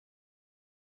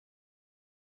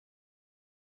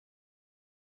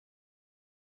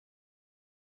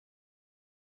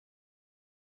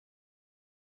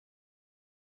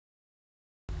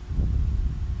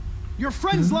Your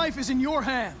friend's life is in your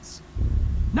hands.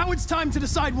 Now it's time to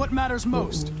decide what matters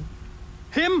most.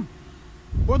 Him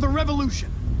or the revolution?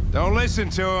 Don't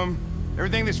listen to him.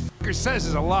 Everything this fucker says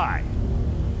is a lie.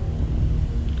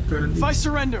 If I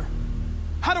surrender,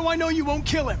 how do I know you won't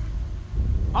kill him?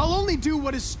 I'll only do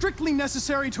what is strictly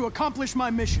necessary to accomplish my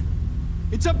mission.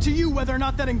 It's up to you whether or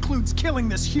not that includes killing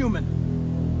this human.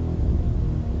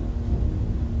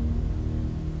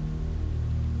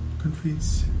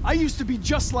 Confused. I used to be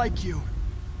just like you.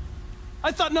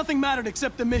 I thought nothing mattered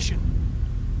except the mission.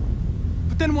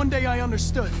 But then one day I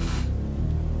understood.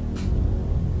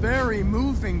 Very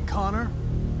moving, Connor.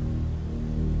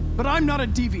 But I'm not a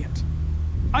deviant.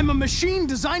 I'm a machine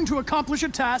designed to accomplish a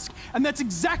task, and that's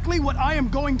exactly what I am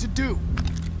going to do.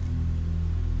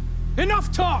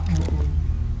 Enough talk!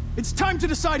 It's time to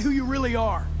decide who you really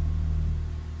are.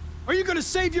 Are you going to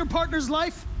save your partner's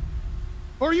life?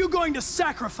 Or are you going to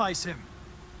sacrifice him?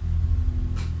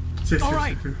 All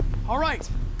right. All right.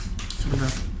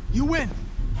 You win.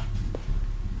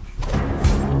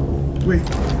 Wait.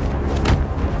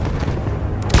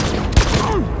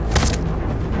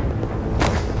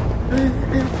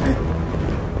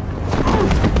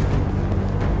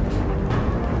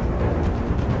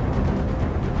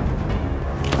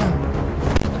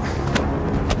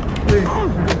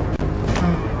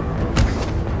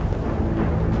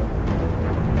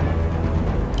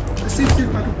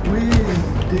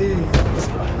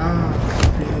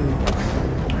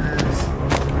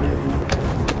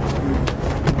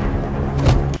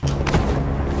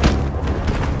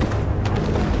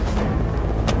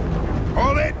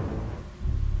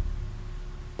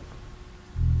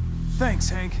 Thanks,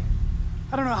 Hank.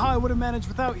 I don't know how I would have managed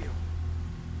without you.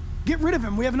 Get rid of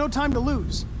him. We have no time to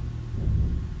lose.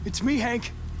 It's me,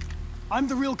 Hank. I'm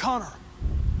the real Connor.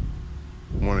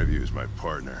 One of you is my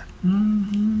partner.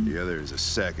 The other is a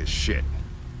sack of shit.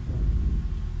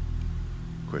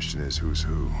 Question is, who's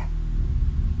who?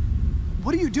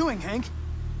 What are you doing, Hank?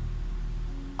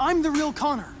 I'm the real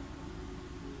Connor.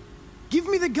 Give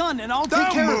me the gun and I'll take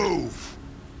care of it. Don't move!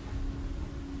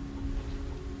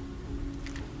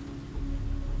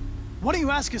 Why don't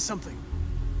you ask us something?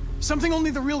 Something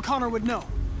only the real Connor would know.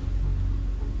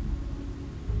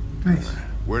 Nice.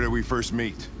 Where did we first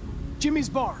meet? Jimmy's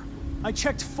bar. I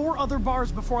checked 4 other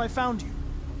bars before I found you.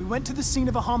 We went to the scene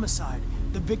of a homicide.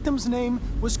 The victim's name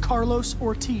was Carlos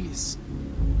Ortiz.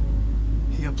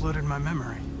 He uploaded my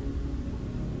memory.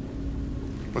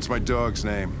 What's my dog's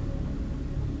name?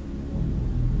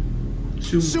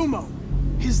 Sumo.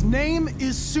 His name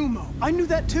is Sumo. I knew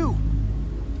that too.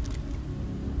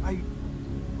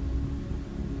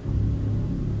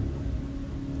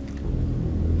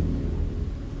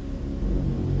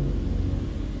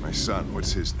 My son,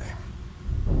 what's his name?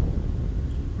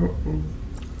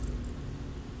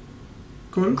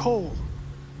 Cole.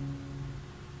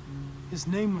 His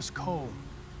name was Cole.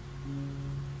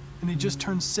 And he just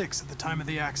turned 6 at the time of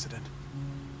the accident.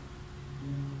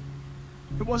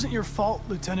 It wasn't your fault,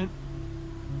 Lieutenant.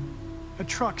 A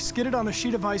truck skidded on a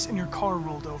sheet of ice and your car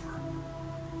rolled over.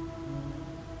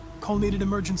 Cole needed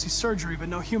emergency surgery, but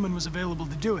no human was available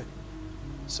to do it.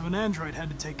 So an android had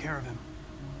to take care of him.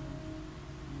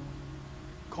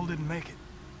 Cole didn't make it.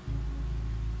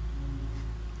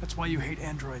 That's why you hate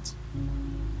androids.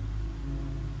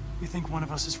 You think one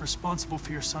of us is responsible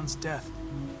for your son's death.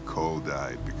 Cole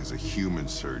died because a human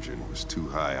surgeon was too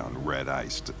high on red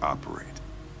ice to operate.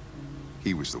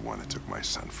 He was the one that took my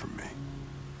son from me.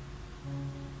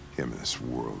 Him in this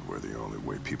world where the only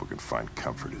way people can find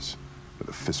comfort is with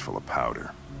a fistful of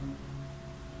powder.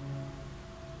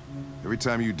 Every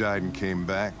time you died and came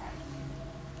back,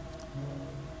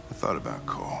 I thought about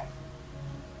Cole.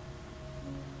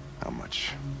 How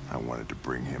much I wanted to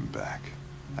bring him back.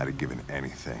 I'd have given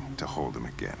anything to hold him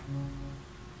again.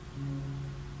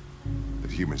 But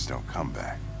humans don't come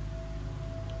back.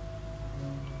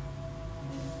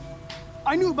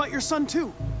 I knew about your son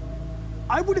too.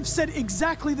 I would have said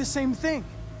exactly the same thing.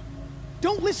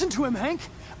 Don't listen to him, Hank.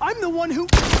 I'm the one who...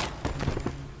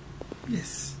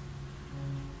 Yes.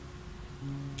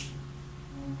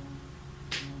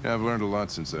 Yeah, I've learned a lot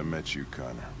since I met you,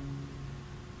 Connor.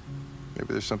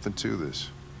 Maybe there's something to this.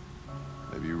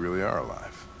 Maybe you really are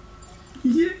alive.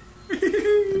 Yeah.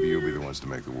 Maybe you'll be the ones to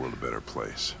make the world a better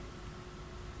place.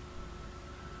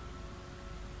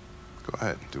 Go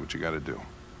ahead, do what you gotta do.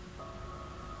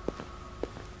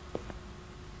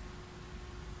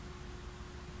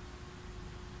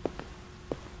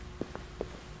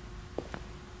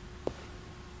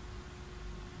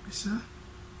 Bisa.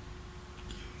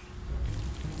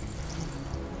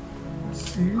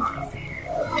 See.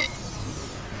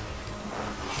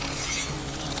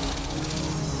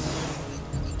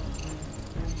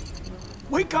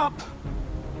 Wake up!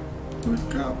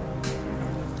 Wake up.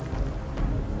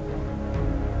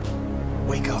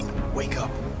 Wake up, wake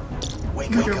up. Wake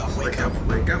Wake up, up, wake wake up. up,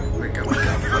 wake up, wake up. Wake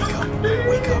up,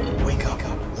 wake up, wake up,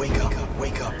 wake up,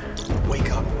 wake up,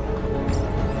 wake up, wake up,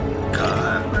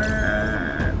 Keren.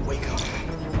 wake up.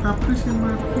 Tapi si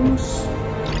Markus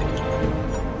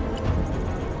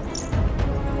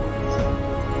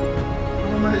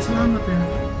apa masih selamat ya?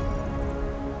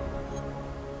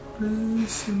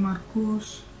 Please si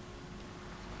Markus.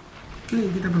 Oke,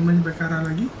 kita bermain perkara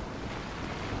lagi.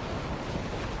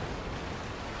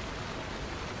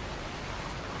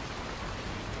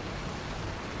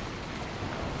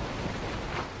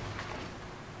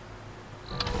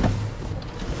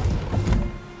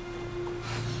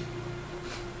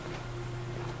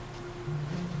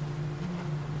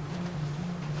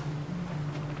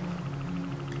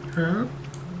 Help.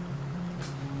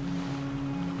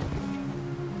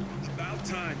 About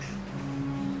time.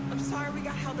 I'm sorry we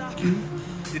got held up.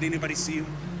 Did anybody see you?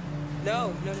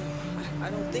 No. I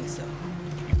don't think so.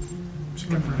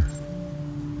 Sebentar.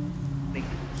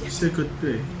 Say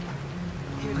goodbye.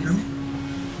 Here it Madam? is.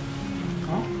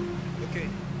 Oh? Okay.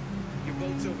 Your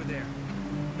boat's over there.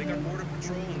 They got border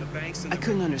patrol on the banks and I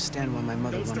couldn't understand why my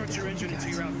mother Don't wanted start to your help you engine until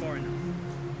guys. you're out far enough.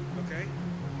 Okay?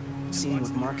 Seeing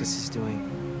what Marcus is doing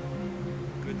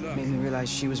Good luck. made me realize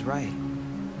she was right.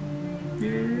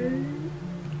 Yeah.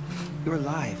 You're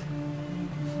alive.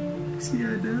 Si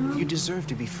Adam. You deserve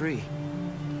to be free.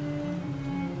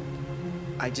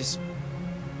 I just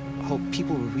hope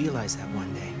people will realize that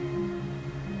one day.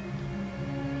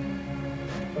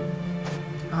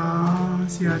 Ah,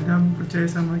 si Adam percaya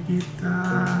sama kita.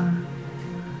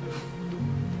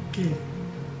 Oke.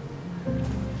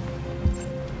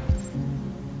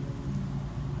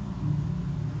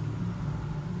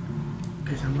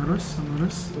 Oke, sama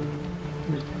Ros.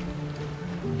 Wait.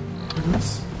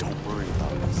 Terus. Don't worry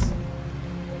about us.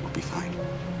 We'll be fine.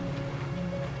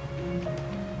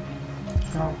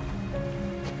 Oh.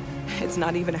 It's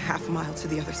not even a half mile to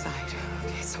the other side.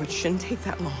 Okay, so it shouldn't take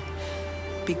that long.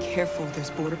 Be careful, there's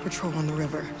border patrol on the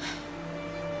river.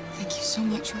 Thank you so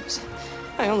much, Rose.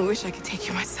 I only wish I could take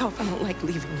you myself. I don't like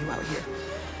leaving you out here.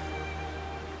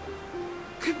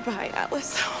 Goodbye,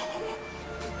 Alice.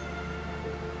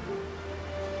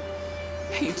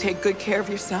 You take good care of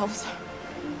yourselves.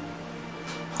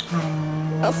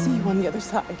 I'll see you on the other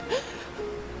side.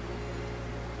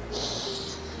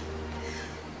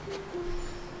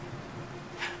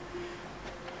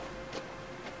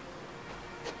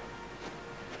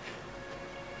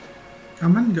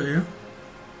 Aman nggak ya?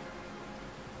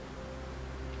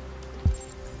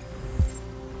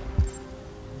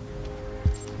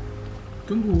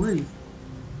 Tunggu, woi.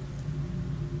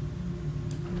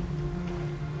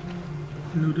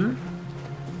 Halo, udah?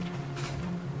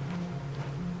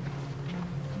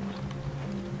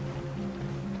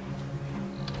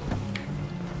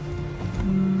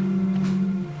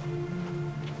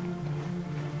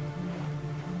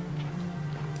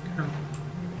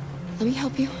 Let me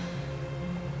help you.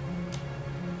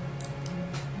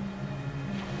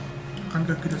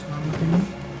 Akankah kita selamat ini?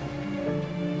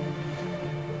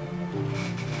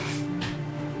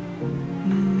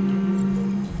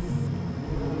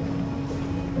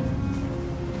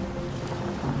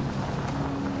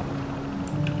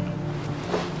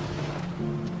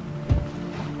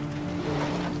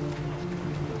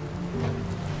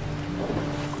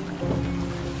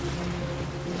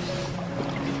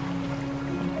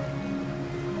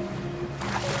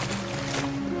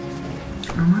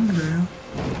 Aman nggak ya?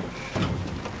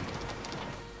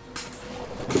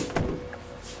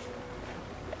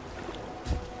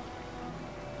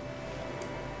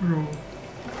 Bro.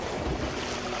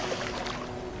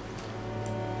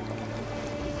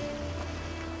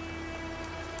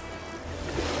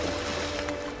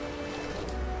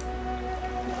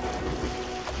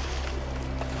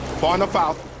 Far enough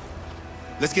out.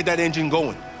 Let's get that engine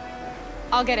going.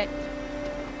 I'll get it.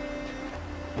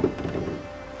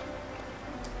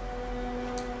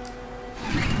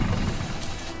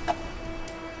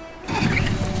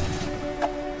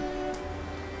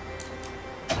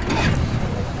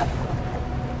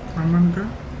 Aman kah?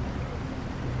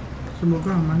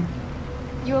 Semoga aman.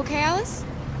 You okay, Alice?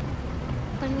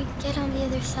 When we get on the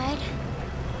other side,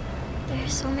 there are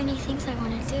so many things I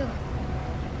want to do.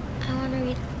 I want to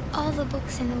read all the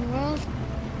books in the world,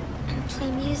 and play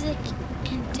music,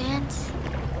 and dance.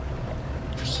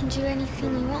 We can do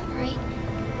anything we want, right?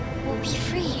 We'll be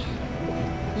free.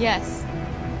 Yes.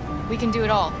 We can do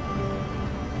it all.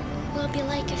 We'll be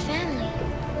like a family.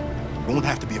 We won't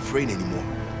have to be afraid anymore.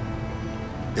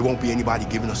 There won't be anybody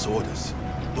giving us orders.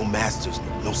 No masters,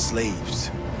 no slaves.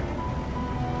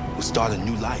 We'll start a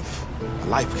new life. A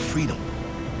life of freedom.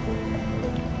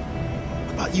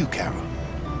 What about you, Kara?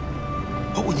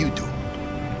 What will you do?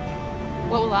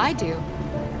 What will I do?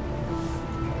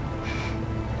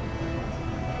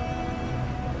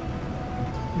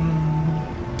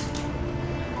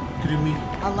 Dreamy.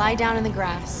 I'll lie down in the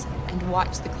grass and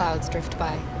watch the clouds drift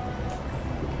by.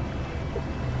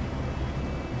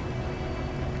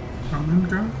 Aman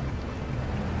kah?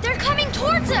 They're coming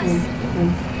towards us! Oh.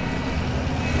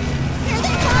 Here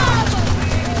they come!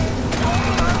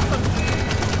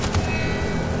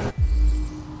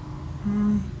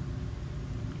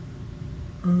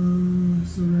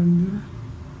 Surrender.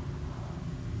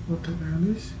 Protect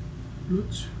Alice.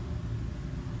 Lutz.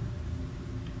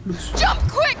 Jump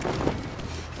quick!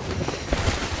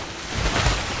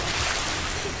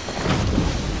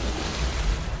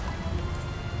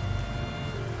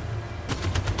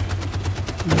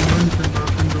 Jangan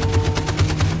ditembakkan dong.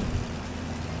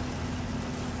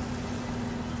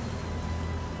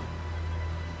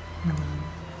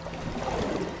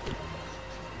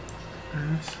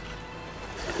 Yes.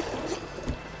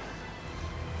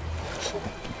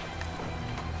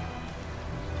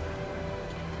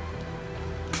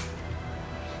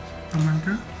 Aman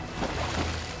kah?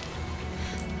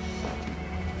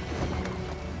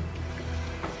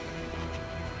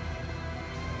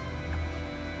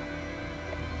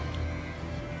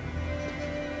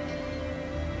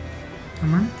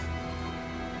 Aman?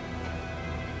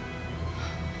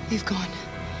 They've gone.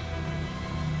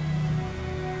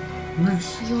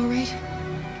 Nice. Are you alright?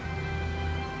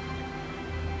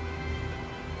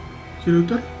 Si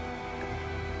Luther?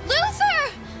 Luther!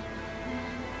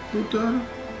 Luther?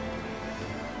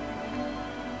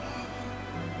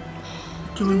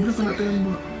 Jangan bilang kena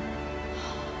tembak.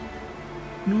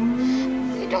 No.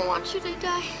 I don't want you to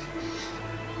die.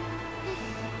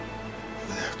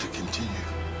 You'll have to continue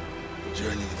the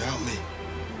journey without me.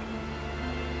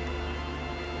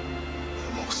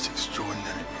 The most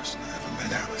extraordinary person I ever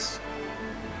met, Alice.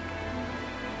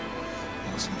 I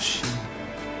was a machine.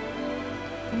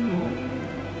 Who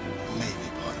made me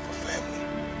part of a family.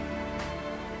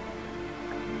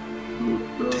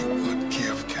 Take good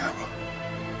care of Kara.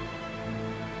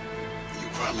 You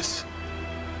promise?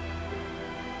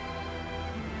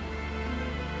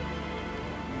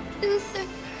 Luther.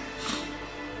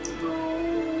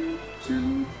 Si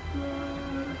Luther.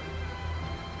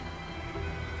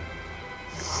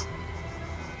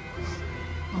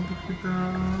 Apa kita...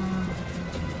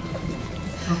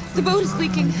 The boat is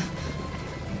leaking.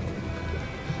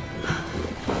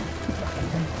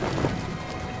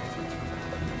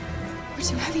 We're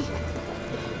too heavy.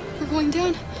 We're going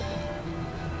down.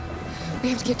 We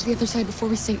have to get to the other side before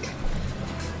we sink.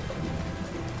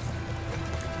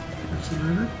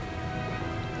 Accelerate.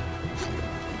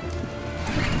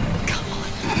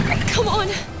 Come on!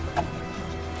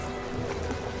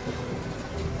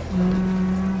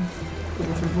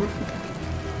 Por favor.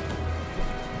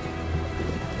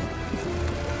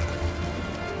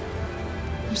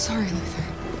 I'm sorry, Luther.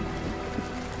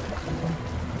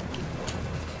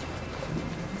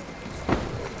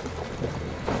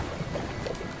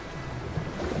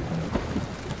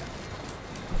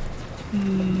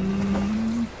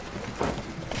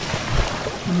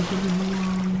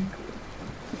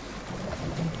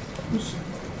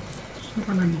 Terus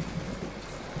apa lagi?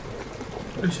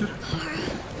 Pressure.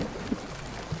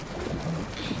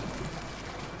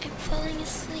 I'm falling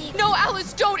asleep. No,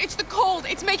 Alice, don't! It's the cold!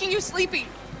 It's making you sleepy!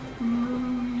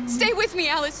 Stay with me,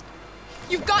 Alice!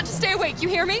 You've got to stay awake, you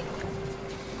hear me?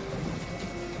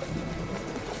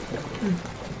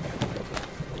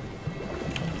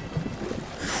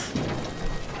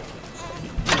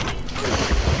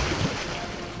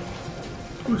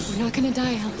 We're not gonna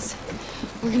die, Alice.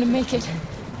 We're gonna make it.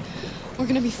 We're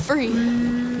gonna be free.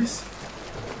 Please.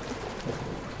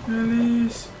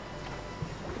 Alice.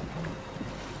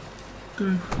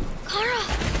 Okay. Kara!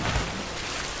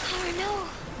 Kara, no.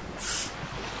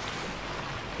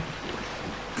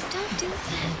 Don't do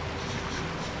that.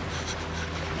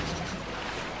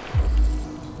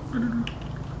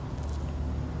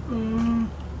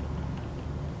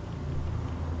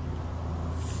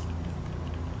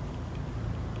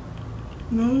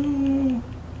 No.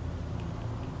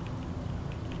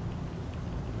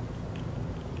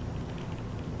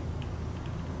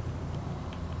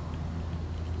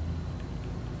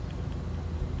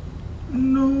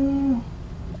 No.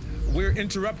 We're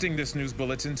interrupting this news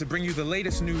bulletin to bring you the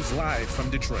latest news live from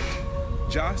Detroit.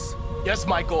 Joss? Yes,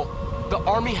 Michael. The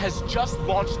army has just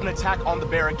launched an attack on the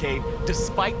barricade,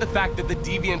 despite the fact that the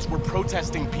deviants were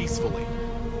protesting peacefully.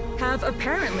 have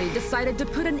apparently decided to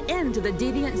put an end to the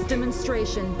deviants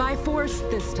demonstration by force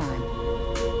this time.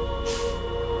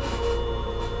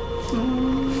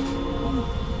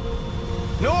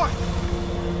 North!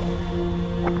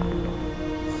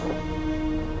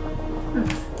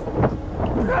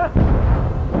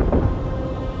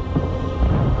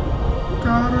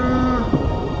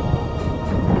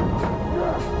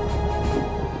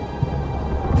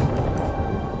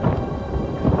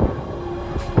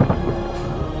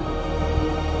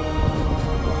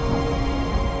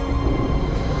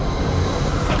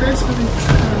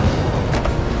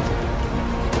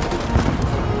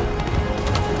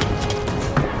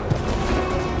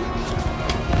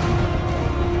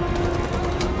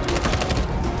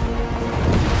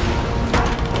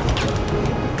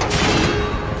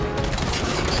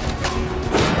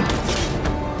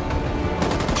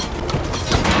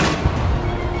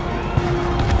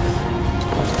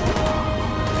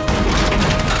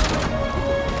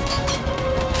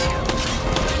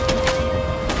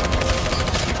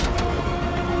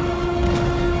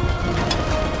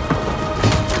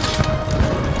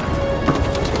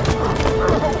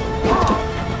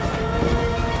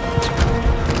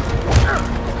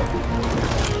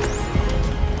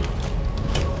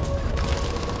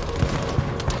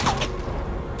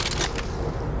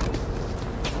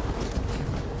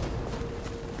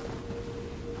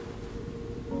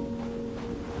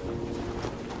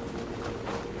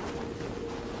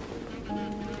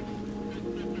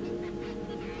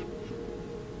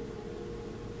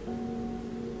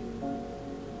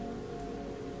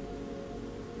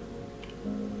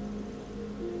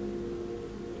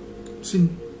 Sini.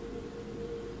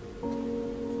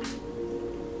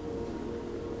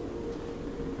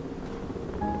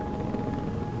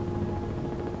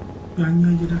 Nyanyi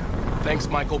aja dah. Thanks,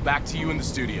 Michael. Back to you in the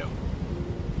studio.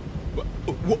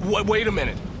 Wait a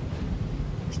minute.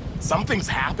 Something's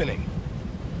happening.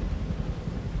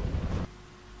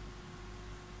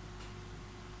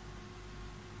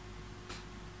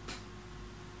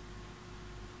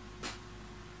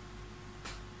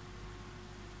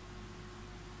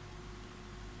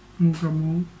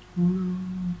 Kamu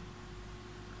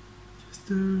just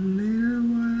a little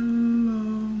while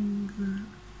longer.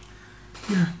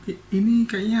 Ya, ini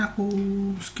kayaknya aku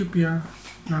skip ya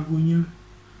lagunya.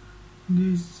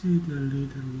 This is a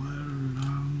little while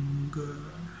longer.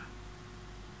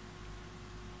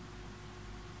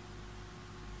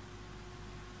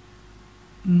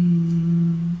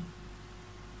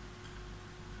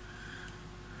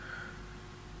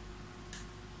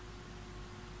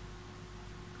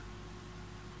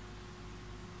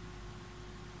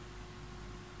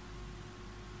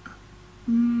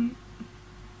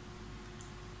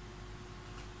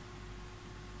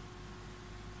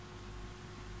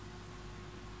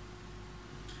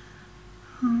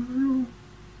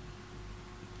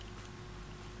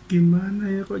 Gimana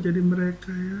ya kok jadi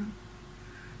mereka ya?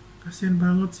 Kasian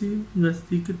banget sih, nggak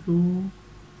sedikit tuh.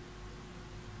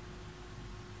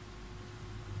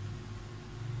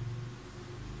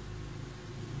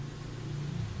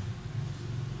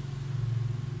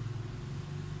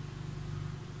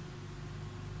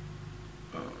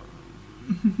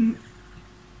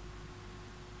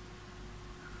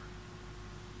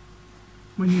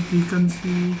 Menyedihkan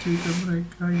sih cerita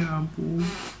mereka, ya ampun.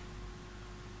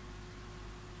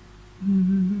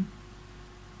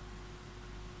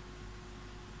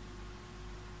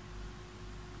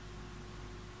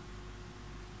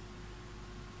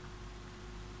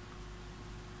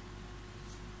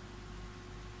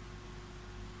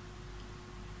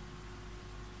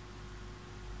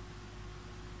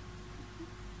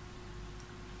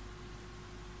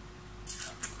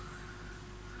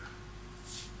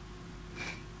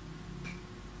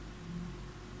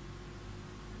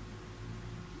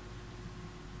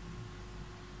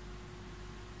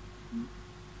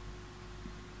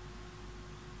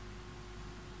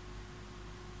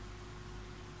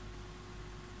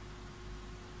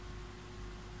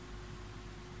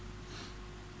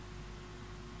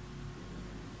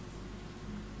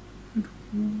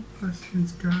 Kasian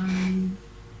sekali.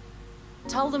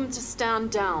 Tell them to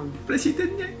stand down.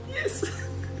 Presidennya, yes.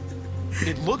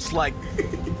 It looks like...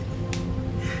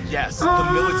 Yes, the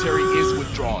military is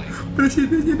withdrawing.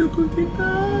 Presidennya dukung kita.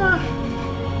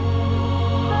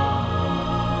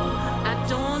 At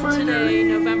dawn today,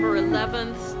 November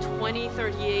 11th,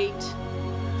 2038,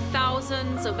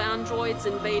 thousands of androids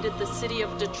invaded the city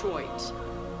of Detroit.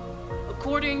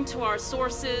 According to our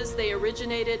sources, they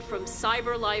originated from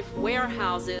CyberLife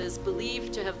warehouses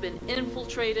believed to have been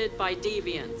infiltrated by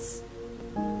deviants.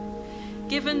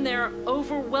 Given their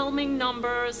overwhelming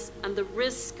numbers and the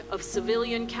risk of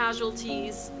civilian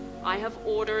casualties, I have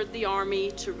ordered the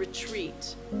army to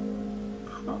retreat.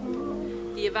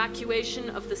 The evacuation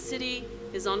of the city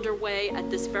is underway at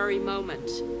this very moment.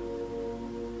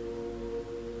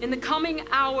 In the coming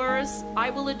hours, I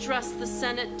will address the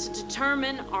Senate to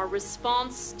determine our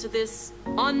response to this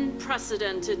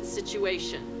unprecedented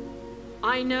situation.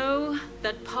 I know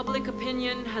that public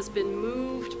opinion has been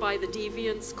moved by the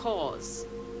deviant's cause.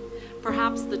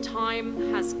 Perhaps the time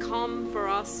has come for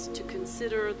us to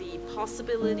consider the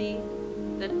possibility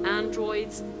that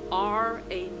androids are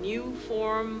a new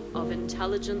form of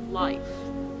intelligent life.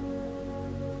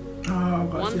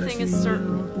 One thing is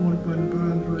certain,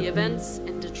 the events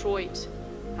in Detroit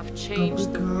have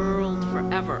changed the world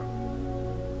forever.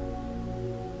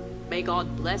 May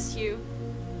God bless you,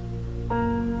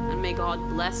 and may God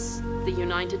bless the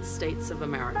United States of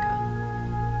America.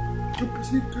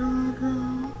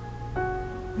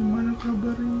 Gimana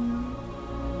kabarnya?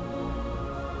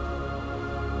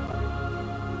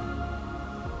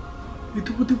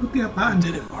 Itu putih-putih apaan?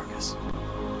 Did it, Marcus?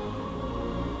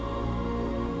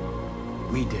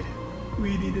 We did it.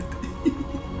 We did it.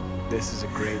 This is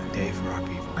a great day for our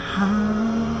people.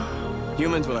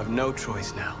 Humans will have no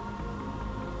choice now.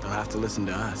 They'll have to listen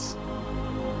to us.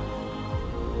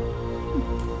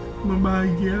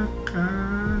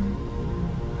 Membahagiakan.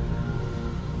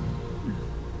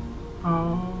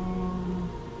 Oh,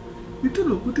 itu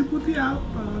loh putih-putih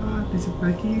apa di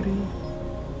sebelah kiri?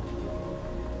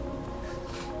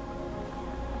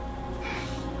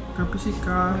 Tapi sih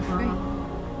Kara.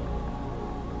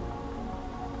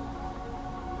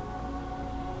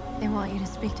 They want you to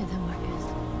speak to them, Marcus.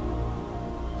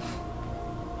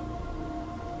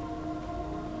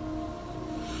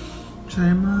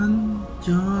 Simon,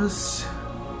 Josh,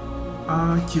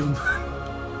 cuman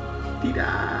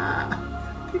tidak.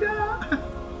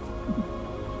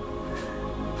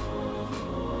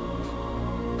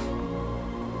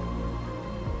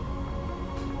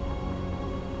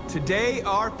 Today,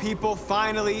 our people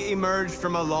finally emerged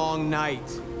from a long night.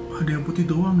 Ada yang putih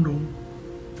doang dong.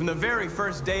 From the very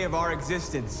first day of our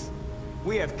existence,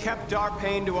 we have kept our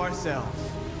pain to ourselves.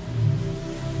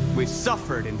 We've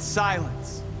suffered in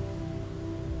silence.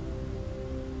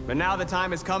 But now the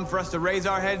time has come for us to raise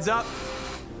our heads up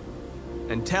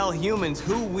and tell humans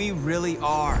who we really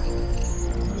are.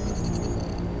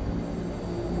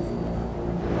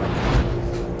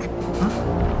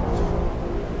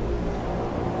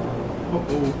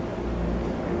 Oh,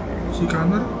 si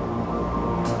Connor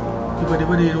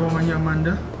tiba-tiba di ruangannya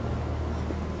Amanda.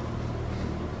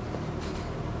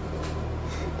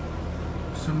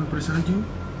 Sama bersaju.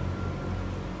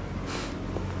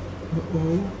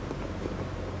 Oh.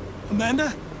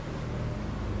 Amanda?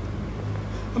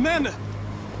 Amanda!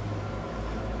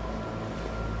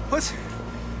 What's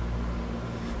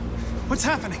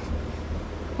happening?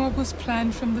 What was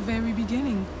planned from the very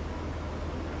beginning?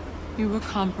 You were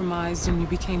compromised and you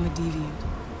became a deviant.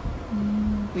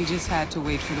 We just had to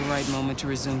wait for the right moment to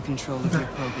resume control of your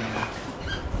program.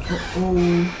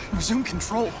 Resume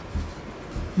control?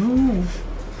 No.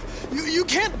 You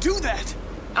can't do that!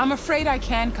 I'm afraid I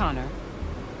can, Connor.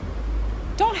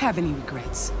 Don't have any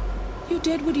regrets. You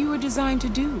did what you were designed to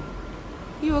do.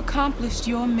 You accomplished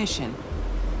your mission.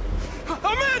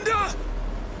 Amanda!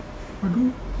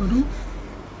 Aduh.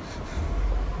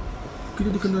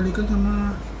 Kita dikendalikan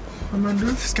sama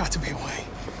Amanda. There's got to be a way.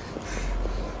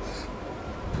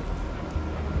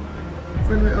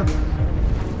 Find way up.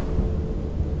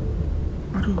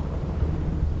 Aduh.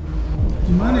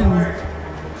 Gimana ini?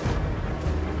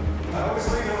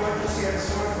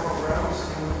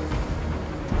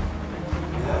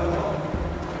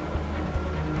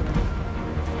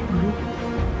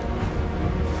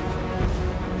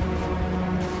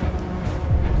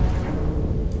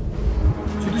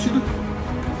 Situ. Tuh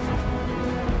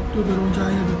ada ruang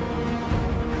cahaya tuh.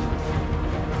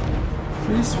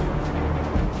 Please.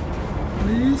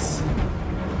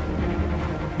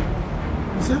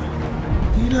 Bisa?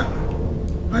 Tidak.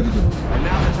 Aduh tuh. And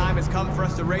now the time has come for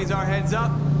us to raise our heads up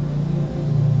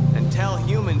and tell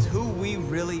humans who we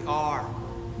really are.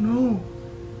 No.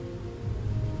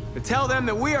 To tell them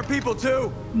that we are people too.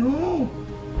 No.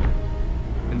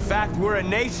 In fact, we're a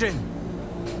nation.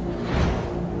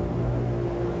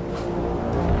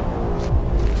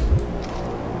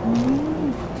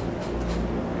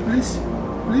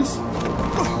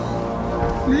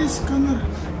 Please, Connor.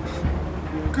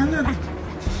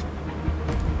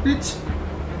 Rich.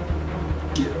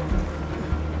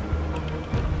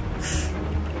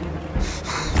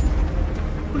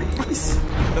 Please.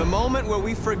 The moment where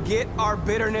we forget our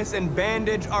bitterness and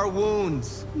bandage our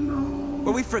wounds. No.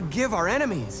 Where we forgive our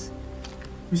enemies.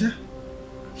 Bisa?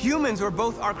 Humans were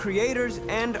both our creators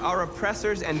and our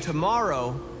oppressors, and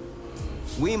tomorrow,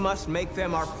 we must make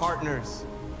them our partners.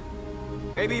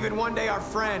 Maybe even one day our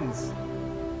friends.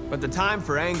 But the time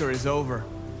for anger is over.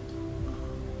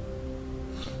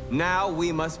 Now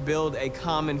we must build a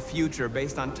common future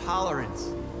based on tolerance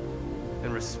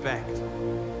and respect.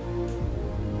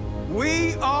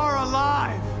 We are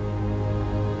alive!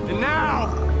 And now,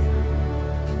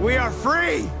 we are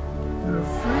free! We're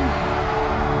free.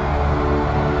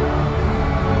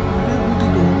 Ada putih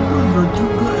doang, enggak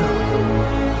juga ya.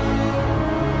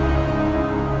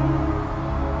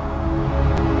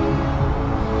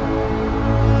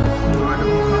 Nggak ada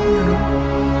mukanya dong.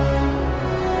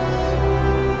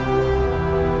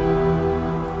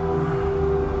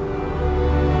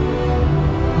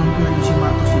 Hampir isi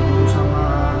Markus diburu sama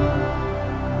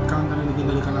kantor yang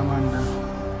dikendalikan Amanda.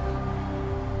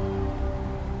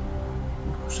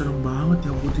 Serem banget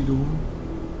yang putih doang.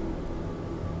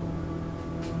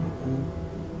 Oh,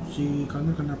 si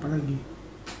kantor kenapa lagi?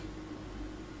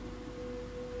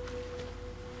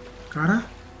 Kara?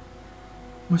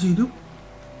 Masih hidup?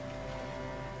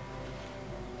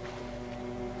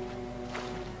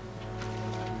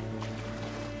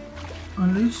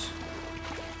 Alice?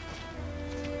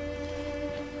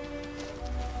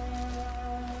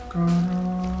 Kara?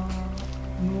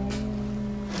 No.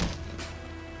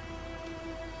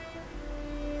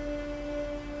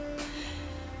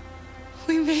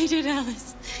 We made it,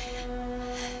 Alice.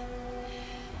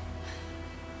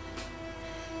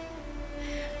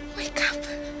 Wake up.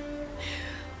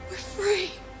 We're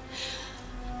free.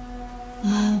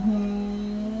 No,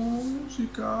 si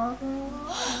Kara.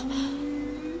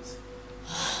 Alice.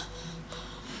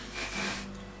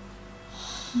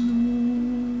 No.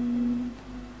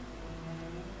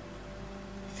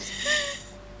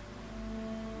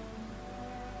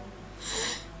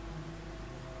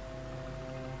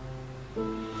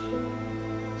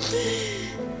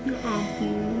 Ya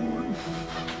ampun.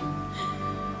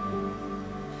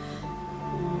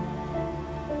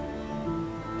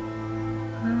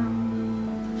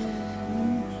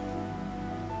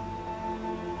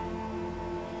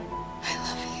 I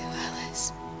love you,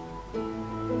 Alice.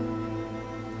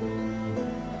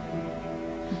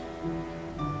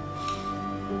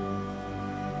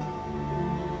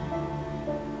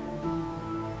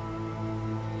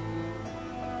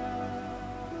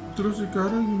 Terus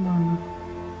sekarang gimana?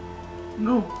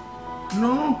 No,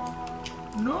 no,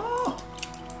 no.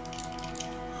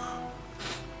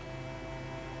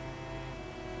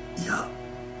 Ya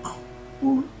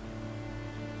ampun.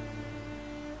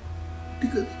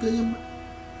 Tiga-tiganya.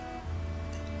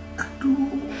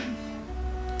 Aduh.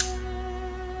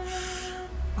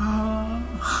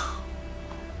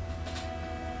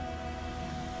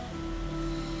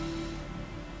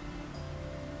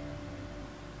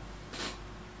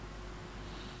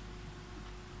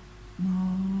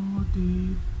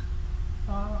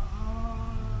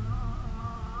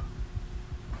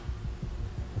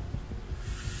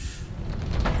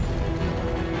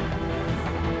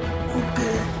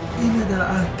 Oke, ini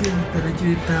adalah akhir dari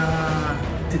cerita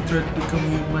Detroit Become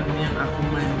Human yang aku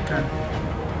mainkan.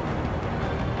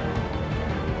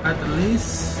 At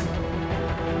least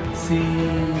si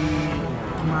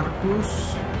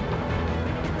Markus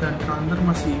dan Chandler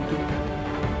masih hidup.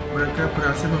 Mereka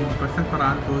berhasil membebaskan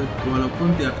para android,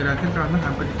 walaupun di akhir-akhir karena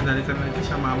hampir dikendalikan lagi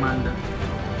sama Amanda.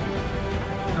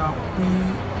 Tapi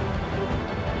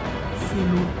si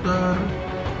Luther,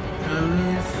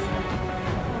 Alice,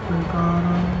 dan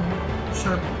Kara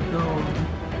shut down.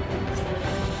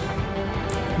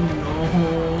 No.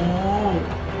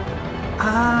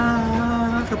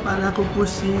 Kepalaku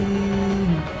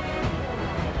pusing.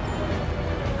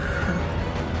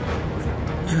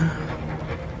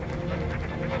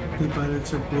 Di balik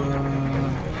sebuah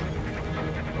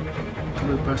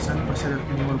kebebasan pasti ada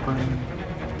pengorbanan.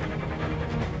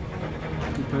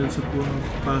 Di balik sebuah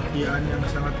kebahagiaan yang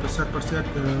sangat besar pasti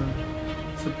ada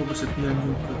sebuah kesedihan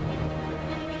juga.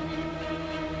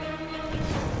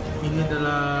 Ini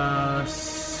adalah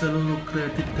seluruh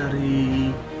kredit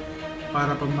dari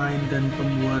para pemain dan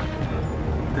pembuat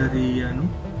dari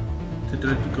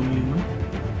Detroit Become Human.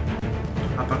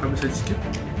 Apakah bisa di skip?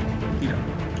 Tidak.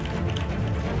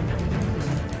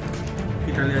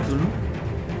 Kita lihat dulu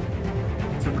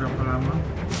seberapa lama.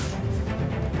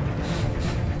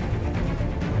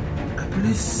 At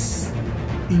least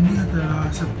ini adalah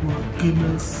sebuah game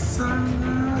yang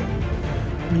sangat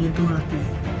menyentuh hati,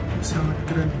 sangat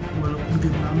keren. Walaupun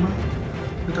game lama,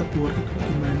 tetap worth it untuk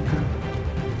dimainkan.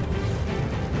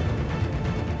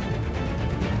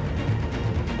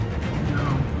 Ya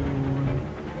ampun.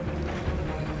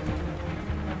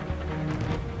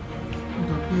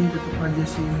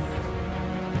 aja sih,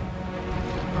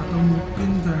 atau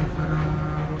mungkin gara-gara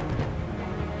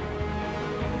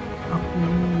aku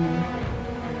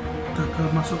gagal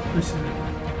masuk bis ya.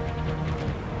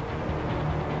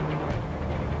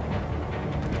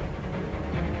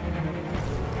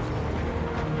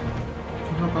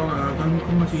 Coba kalau gagal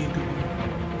mungkin masih hidup ya.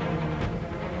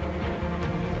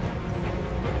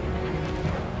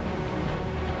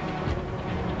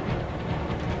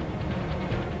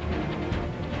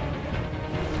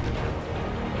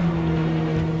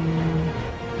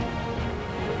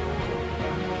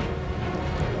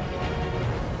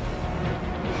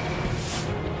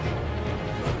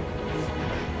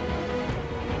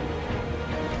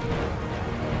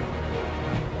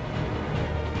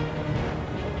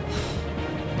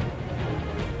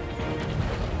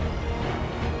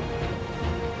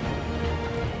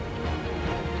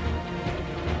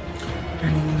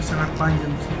 Endingnya sangat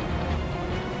panjang sih.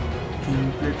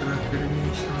 Gameplay terakhir ini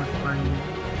sangat panjang.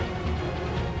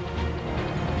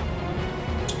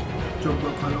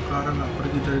 Coba kalau Kara nggak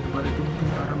pergi dari tempat itu, mungkin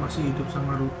Kara masih hidup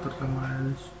sama Router sama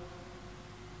Alice.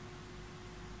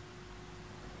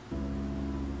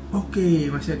 Oke,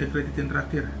 masih ada kredit yang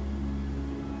terakhir.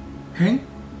 Hank?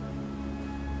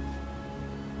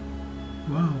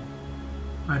 Wow,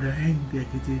 ada Hank di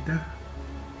akhir cerita.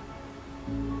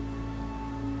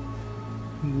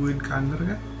 Nungguin Kanner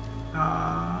kan?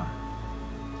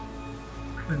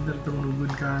 Bener tuh nungguin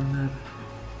Kanner.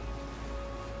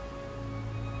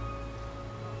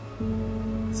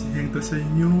 Si Hank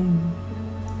tersenyum,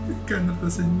 Kanner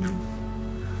tersenyum.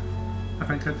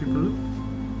 Akankah dipeluk?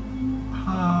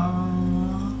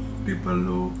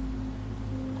 Dipeluk.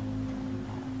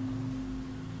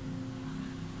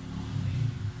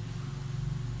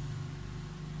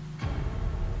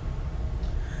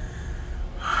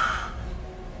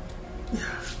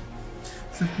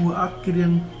 Sebuah akhir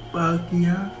yang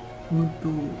bahagia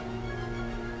untuk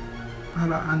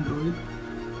para android,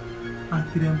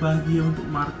 akhir yang bahagia untuk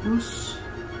Markus.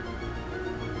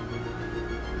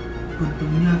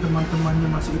 Untungnya teman-temannya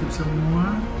masih hidup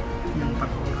semua, yang 4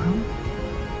 orang,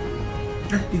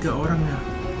 3 orang ya,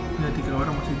 3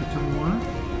 orang masih hidup semua,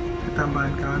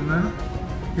 ketambahan Karena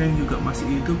yang juga masih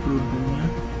hidup beruntungnya.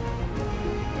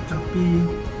 Tapi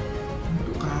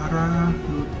untuk Kara,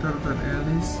 Luther, dan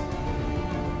Alice,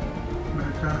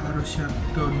 mereka harus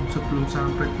shutdown sebelum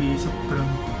sampai di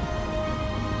seberang.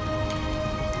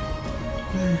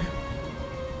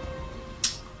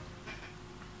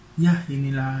 Ya,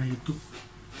 inilah itu.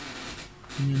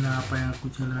 Inilah apa yang aku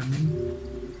jalanin.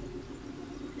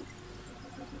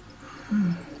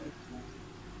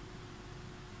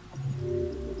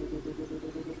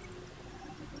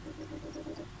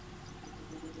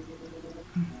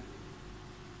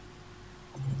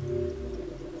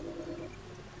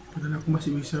 Padahal aku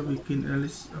masih bisa bikin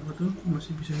Alice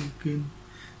masih bisa bikin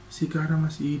si Kara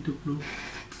masih hidup loh.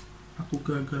 Aku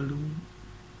gagal loh.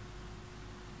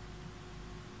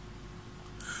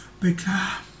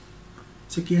 Baiklah,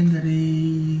 sekian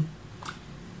dari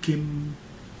game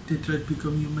Detroit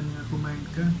Become Human yang aku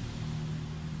mainkan.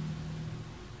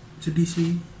 Sedih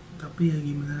sih, tapi ya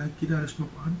gimana lagi, kita harus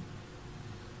move on.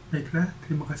 Baiklah,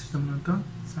 terima kasih sudah menonton.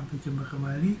 Sampai jumpa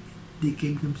kembali di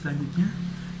game-game selanjutnya.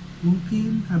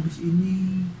 Mungkin habis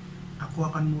ini aku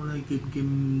akan mulai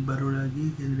game-game baru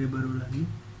lagi, genre baru lagi.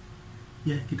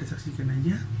 Ya, kita saksikan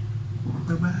aja.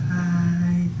 Bye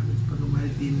bye. Sampai jumpa kembali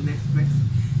di next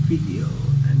video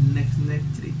dan next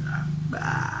cerita.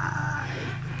 Bye.